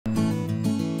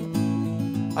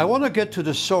I want to get to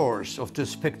the source of the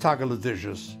spectacular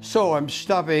dishes, so I'm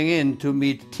stopping in to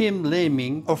meet Tim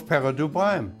Laming of Peridou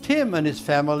Prime. Tim and his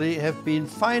family have been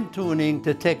fine-tuning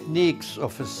the techniques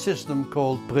of a system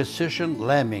called precision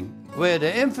lambing, where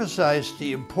they emphasize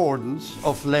the importance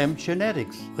of lamb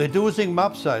genetics, reducing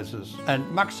mob sizes and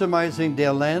maximizing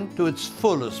their land to its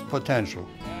fullest potential.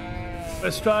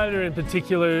 Australia in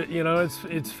particular,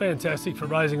 it's fantastic for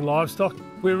raising livestock.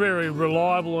 We're very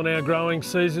reliable on our growing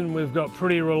season. We've got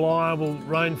pretty reliable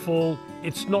rainfall.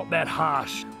 It's not that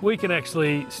harsh. We can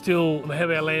actually still have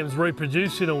our lambs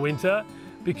reproduce in a winter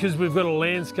because we've got a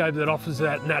landscape that offers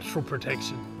that natural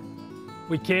protection.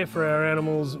 We care for our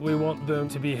animals. We want them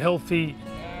to be healthy.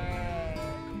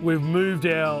 We've moved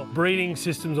our breeding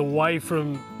systems away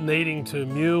from needing to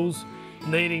mules,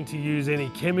 needing to use any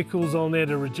chemicals on there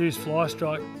to reduce fly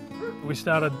strike. We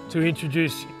started to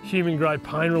introduce human-grade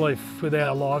pain relief with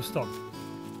our livestock.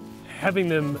 Having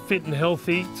them fit and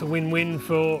healthy, it's a win-win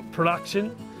for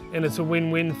production and it's a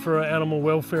win-win for animal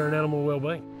welfare and animal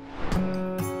well-being.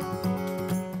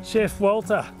 Chef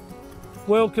Walter,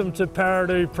 welcome to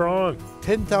Peridou Prime.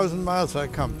 10,000 miles I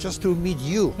come just to meet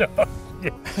you.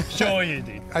 Yeah, sure you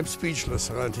did. I'm speechless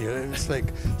around here. It's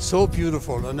like so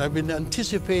beautiful, and I've been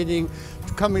anticipating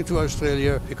coming to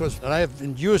Australia because I have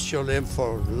used your lamb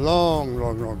for a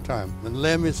long time. And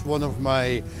lamb is one of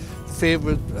my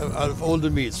favorite out of all the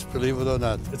meats, believe it or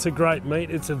not. It's a great meat.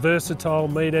 It's a versatile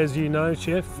meat, as you know,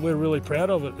 Chef. We're really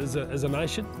proud of it as a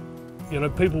nation.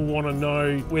 People want to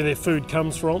know where their food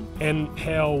comes from and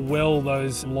how well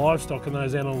those livestock and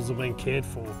those animals are being cared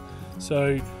for.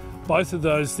 So both of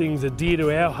those things are dear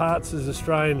to our hearts as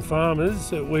Australian farmers,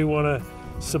 that we want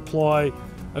to supply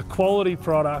a quality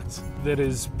product that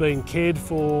is being cared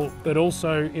for, but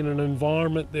also in an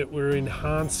environment that we're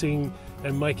enhancing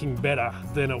and making better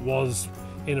than it was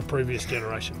in a previous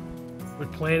generation. We're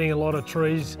planting a lot of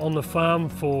trees on the farm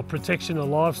for protection of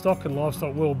livestock and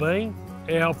livestock well-being.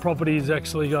 Our property's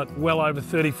actually got well over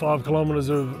 35 kilometres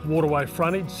of waterway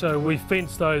frontage, so we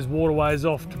fence those waterways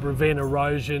off to prevent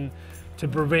erosion, to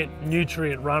prevent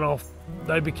nutrient runoff.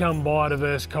 They become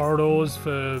biodiverse corridors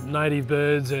for native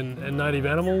birds and native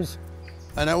animals.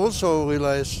 And I also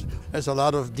realize there's a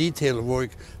lot of detail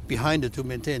work behind it to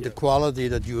maintain the quality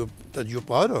that you're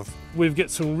proud of. We've got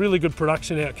some really good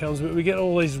production outcomes, but we get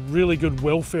all these really good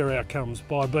welfare outcomes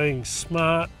by being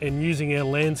smart and using our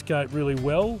landscape really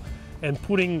well and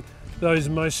putting those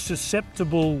most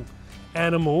susceptible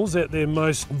animals at their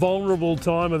most vulnerable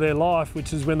time of their life,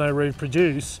 which is when they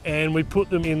reproduce, and we put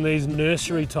them in these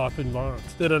nursery type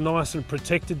environments that are nice and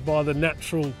protected by the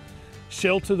natural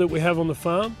shelter that we have on the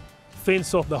farm,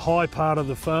 fence off the high part of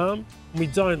the farm. We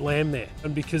don't lamb there,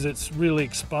 and because it's really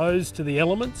exposed to the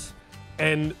elements,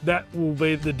 and that will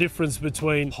be the difference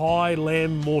between high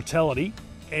lamb mortality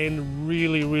and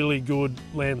really good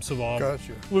lamb survival.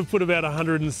 Gotcha. We've put about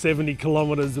 170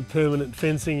 kilometres of permanent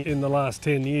fencing in the last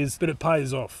 10 years, but it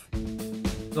pays off.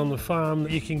 On the farm,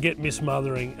 you can get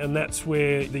mismothering, and that's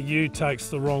where the ewe takes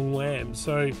the wrong lamb.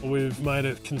 So we've made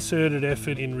a concerted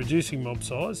effort in reducing mob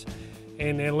size,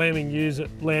 and our lambing ewes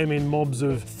lamb in mobs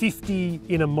of 50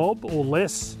 in a mob or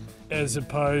less, as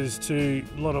opposed to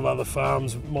a lot of other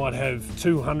farms might have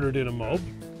 200 in a mob.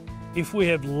 If we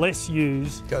have less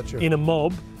ewes in a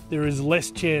mob, there is less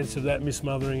chance of that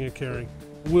mismothering occurring.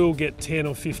 We'll get 10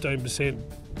 or 15%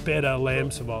 better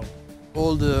lamb survival.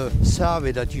 All the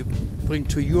survey that you bring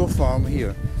to your farm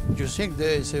here, do you think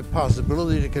there is a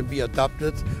possibility that can be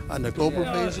adopted on a global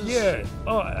basis? Yeah,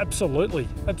 absolutely.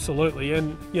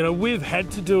 And we've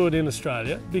had to do it in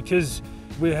Australia because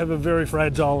we have a very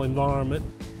fragile environment.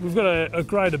 We've got a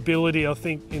great ability, I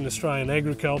think, in Australian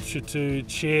agriculture to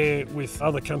share with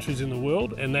other countries in the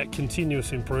world, and that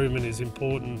continuous improvement is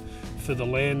important for the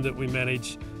land that we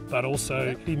manage, but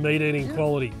also the meat eating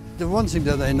quality. The one thing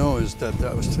that I know is that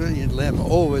the Australian lamb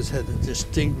always had a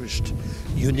distinguished,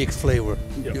 unique flavor.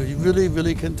 Yep. You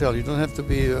really can tell. You don't have to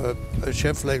be a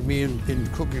chef like me in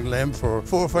cooking lamb for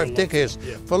 4 or 5 decades,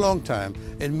 for a long time,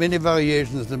 in many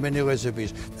variations and many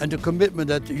recipes. And the commitment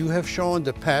that you have shown,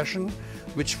 the passion,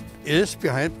 which is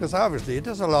behind, because obviously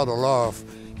there's a lot of love.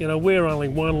 We're only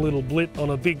one little blip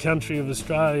on a big country of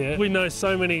Australia. We know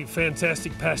so many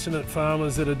fantastic, passionate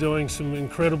farmers that are doing some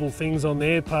incredible things on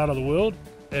their part of the world.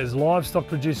 As livestock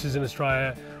producers in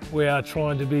Australia, we are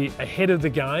trying to be ahead of the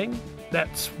game.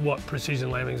 That's what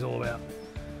precision lambing is all about,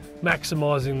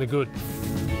 maximising the good.